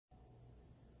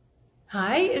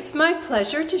Hi, it's my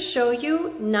pleasure to show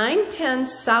you 910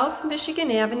 South Michigan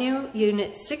Avenue,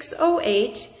 Unit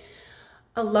 608,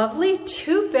 a lovely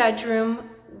 2-bedroom,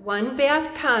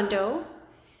 1-bath condo,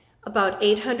 about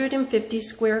 850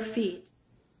 square feet.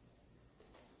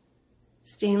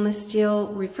 Stainless steel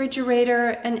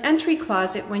refrigerator, an entry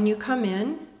closet when you come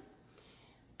in.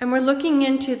 And we're looking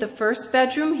into the first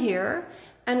bedroom here,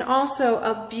 and also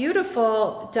a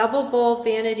beautiful double bowl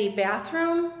vanity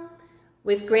bathroom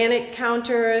with granite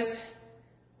counters,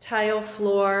 tile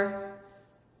floor,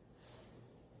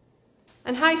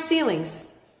 and high ceilings.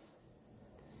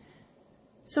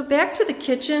 So back to the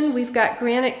kitchen, we've got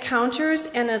granite counters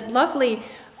and a lovely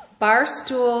bar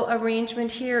stool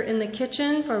arrangement here in the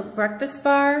kitchen for a breakfast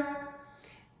bar.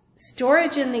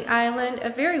 Storage in the island, a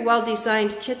very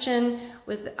well-designed kitchen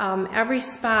with every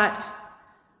spot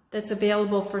that's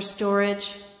available for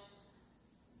storage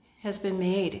has been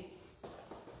made.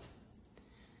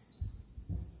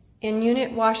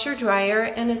 In-unit washer dryer,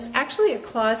 and it's actually a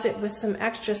closet with some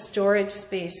extra storage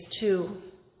space too.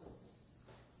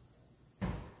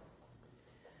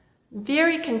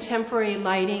 Very contemporary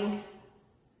lighting,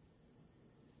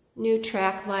 new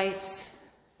track lights.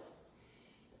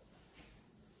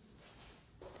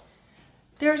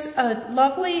 There's a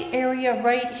lovely area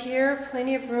right here,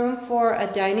 plenty of room for a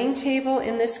dining table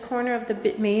in this corner of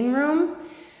the main room.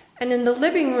 And in the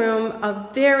living room,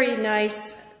 a very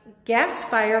nice gas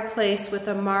fireplace with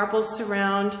a marble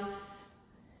surround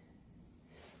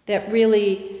that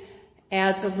really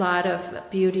adds a lot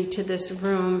of beauty to this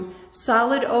room.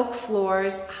 Solid oak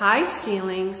floors, high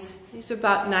ceilings. These are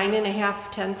about 9.5,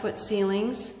 10-foot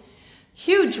ceilings.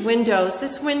 Huge windows.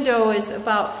 This window is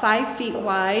about 5 feet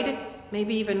wide,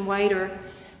 maybe even wider.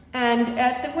 And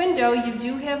at the window, you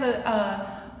do have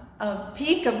a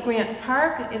peak of Grant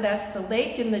Park. That's the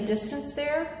lake in the distance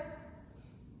there.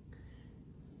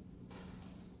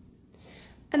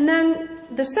 And then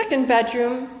the second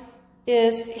bedroom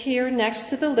is here next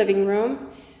to the living room,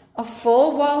 a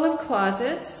full wall of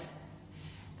closets,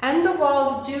 and the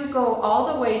walls do go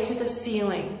all the way to the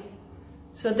ceiling.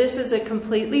 So this is a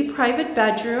completely private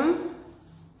bedroom,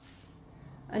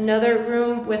 another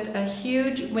room with a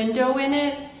huge window in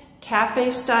it,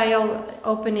 cafe style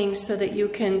openings so that you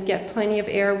can get plenty of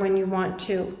air when you want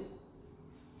to.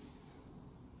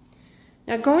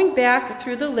 Now going back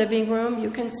through the living room, you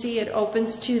can see it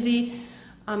opens to the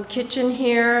kitchen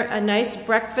here, a nice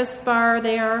breakfast bar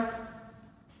there,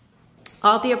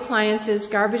 all the appliances,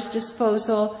 garbage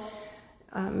disposal,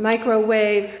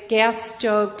 microwave, gas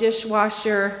stove,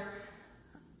 dishwasher,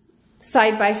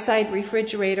 side-by-side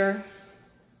refrigerator.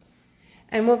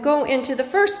 And we'll go into the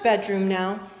first bedroom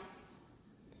now.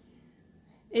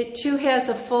 It too has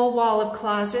a full wall of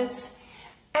closets,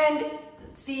 and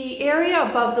the area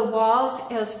above the walls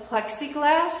is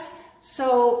plexiglass,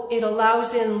 so it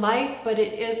allows in light, but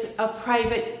it is a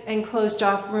private and closed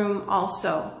off room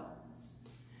also.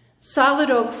 Solid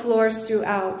oak floors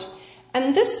throughout.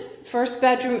 And this first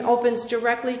bedroom opens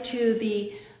directly to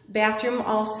the bathroom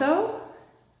also.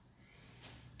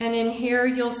 And in here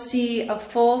you'll see a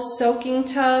full soaking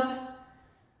tub,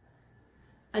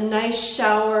 a nice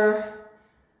shower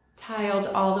tiled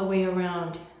all the way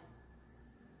around.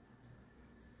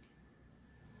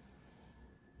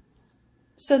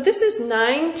 So this is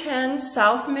 910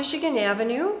 South Michigan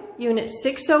Avenue, Unit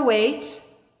 608,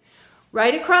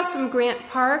 right across from Grant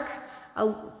Park,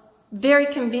 a very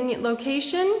convenient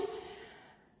location,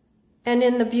 and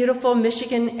in the beautiful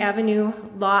Michigan Avenue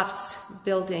Lofts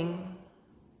building.